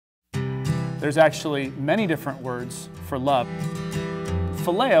There's actually many different words for love.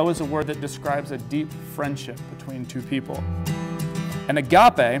 Phileo is a word that describes a deep friendship between two people. And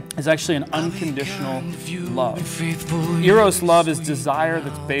agape is actually an unconditional love. Eros love is desire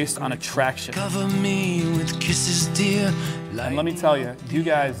that's based on attraction. And let me tell you, you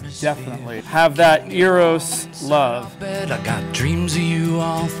guys definitely have that Eros love.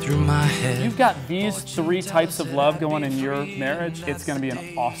 You've got these three types of love going in your marriage. It's going to be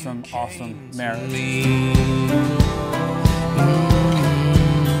an awesome, awesome marriage.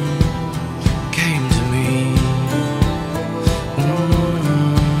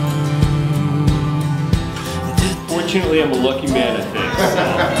 Fortunately, I'm a lucky man, I think, so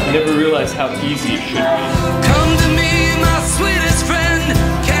I never realized how easy it should be. Come to me, my sweetest friend.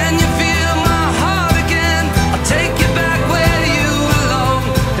 Can you feel my heart again? I'll take you back where you belong,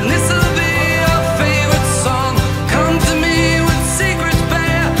 and this'll be your favorite song. Come to me with secrets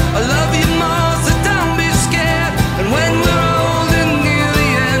bare. I love you more, so don't be scared. And when we're old and near the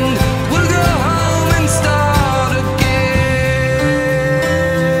end, we'll go home and start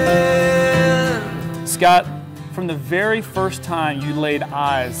again. Scott, from the very first time you laid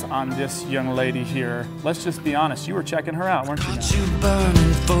eyes on this young lady here, let's just be honest, you were checking her out, weren't you? You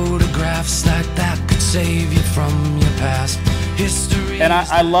burning photographs like that could save you from your past history. And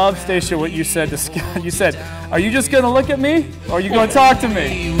I love, Stacia, what you said to Scott. You said, are you just going to look at me, or are you going to talk to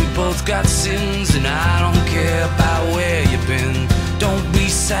me? We both got sins, and I don't care about where you've been. Don't be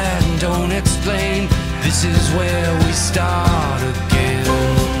sad and don't explain. This is where we start again.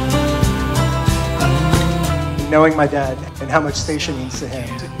 Knowing my dad and how much Stacia means to him,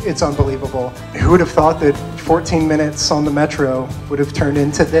 it's unbelievable. Who would have thought that 14 minutes on the metro would have turned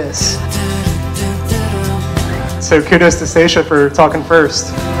into this? So kudos to Stacia for talking first.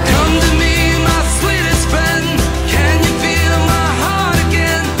 Come to me, my sweetest friend. Can you feel my heart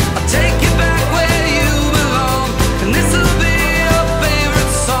again? I'll take you back where you belong, and this'll be your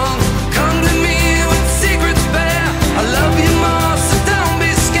favorite song. Come to me with secrets bare. I love you more, so don't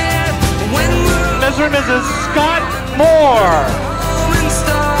be scared. When we're Mr. and Mrs. Scott Moore. home and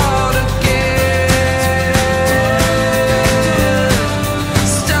start again.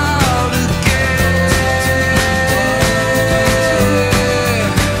 Start again.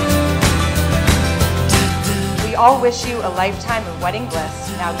 We all wish you a lifetime of wedding bliss.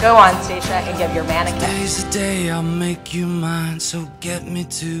 Now go on, Stacia, and give your man a kiss. Today's the day I'll make you mine, so get me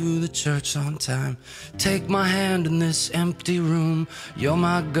to the church on time. Take my hand in this empty room. You're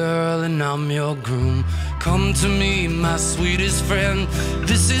my girl and I'm your groom. Come to me, my sweetest friend.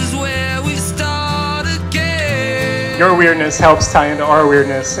 This is where we start again. Your weirdness helps tie into our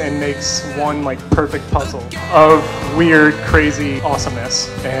weirdness and makes one like perfect puzzle of weird, crazy awesomeness.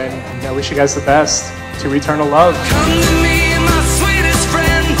 And I wish you guys the best to eternal love. Come to me, my sweetest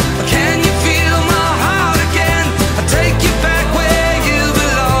friend. Can you feel my heart again? I'll take you back where you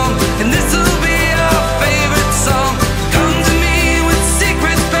belong, and this'll be your favorite song. Come to me with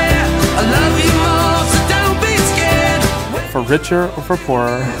secrets bare. I love you more, so don't be scared. For richer or for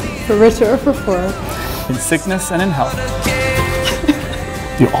poorer, For richer or for poorer. in sickness and in health.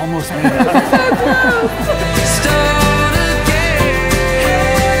 You almost made it. Start again.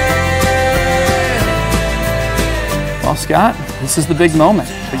 Well, Scott, this is the big moment.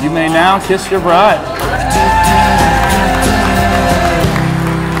 But you may now kiss your bride.